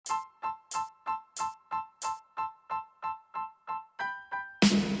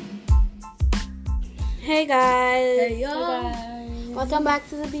Hey guys. Hey guys. Welcome back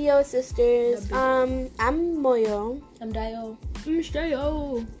to the BO Sisters. I'm Moyo. I'm Dio. I'm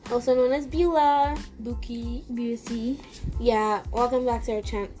Shayo. Also known as Beulah. Buki. BSC. Yeah, welcome back to our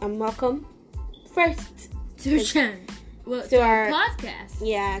channel. Welcome first To our channel. Well, to our podcast.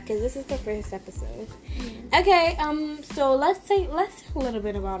 Yeah, because this is the first episode. Okay, so let's say a little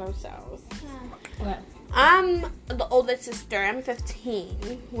bit about ourselves. Okay. I'm the oldest sister. I'm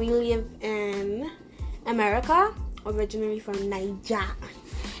 15. We live in America, originally from Niger.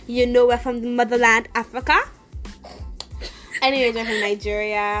 You know, we're from the motherland, Africa. Anyways, we're from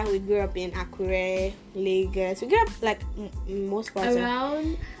Nigeria. We grew up in Akure, Lagos. We grew up like most parts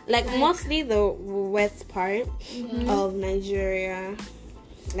Around. mostly the west part of Nigeria.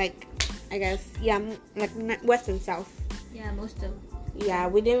 Like, I guess, yeah, like west and south. Yeah, most of. Yeah,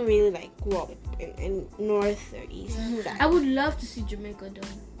 we didn't really like grow up in north or east. I would love to see Jamaica though.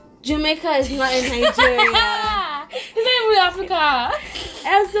 Jamaica is not in Nigeria. It's not even Africa.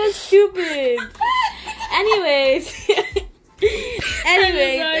 That's so stupid. Anyways,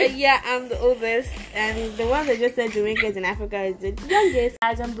 yeah, I'm the oldest, and the one that just said Jamaica is in Africa is the youngest.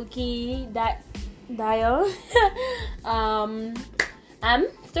 Guys, I'm Buki. Dio. I'm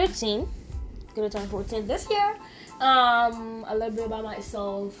 13. Gonna turn 14 this year. A little bit about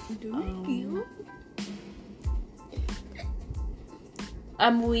myself.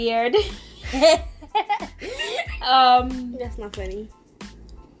 I'm weird. That's not funny.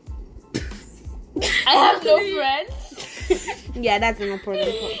 I have no friends. Yeah, that's an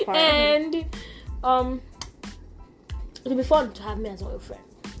important part. And it'll be fun to have me as a friend.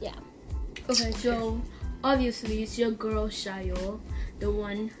 Yeah. Okay, so obviously it's your girl Shayo, the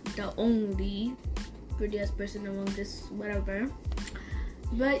one, the only prettiest person among this whatever.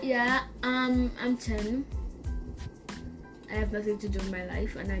 But yeah, I'm 10. I have nothing to do in my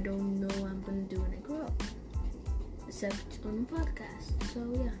life, and I don't know what I'm gonna do when I grow up, except on a podcast. So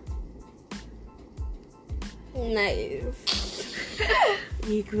yeah. Nice.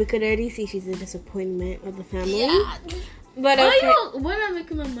 We could already see she's a disappointment of the family. Yeah. But okay. When I'm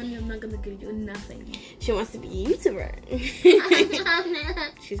making my money, I'm not gonna give you nothing. She wants to be a YouTuber.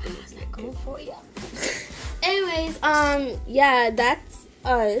 She's gonna snack Go for it. Anyways, yeah, that's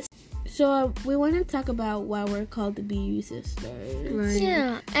us. So we want to talk about why we're called the BU Sisters. Right.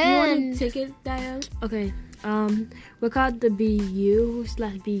 Yeah, You want and to take it, Diane? Okay. We're called the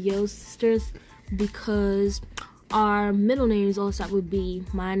BU/BO Sisters because our middle names all start with B.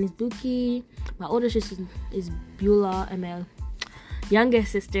 Mine is Buki. My older sister is Beulah, and my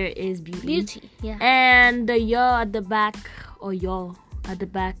youngest sister is Beauty. yeah. And the yo at the back, or yo at the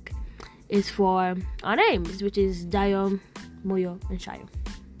back, is for our names, which is Dio, Moyo, and Shayo.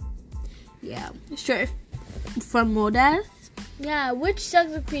 Yeah, sure. From modest. Yeah, which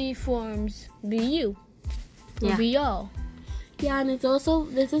technically forms BU. Or Yeah. BO. Yeah, and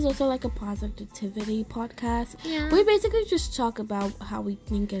this is also like a positivity podcast. Yeah. We basically just talk about how we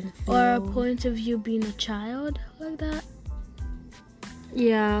think and feel. Or a point of view being a child, like that.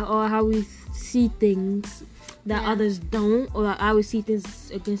 Yeah, or how we see things that Yeah. others don't, or how we see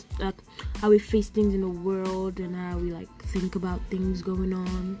things against, like how we face things in the world and how we like think about things going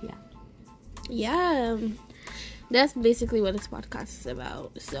on. Yeah. Yeah, that's basically what this podcast is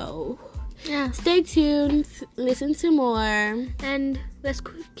about. So Yeah. stay tuned, listen to more. And let's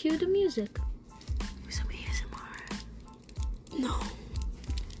cue the music. No.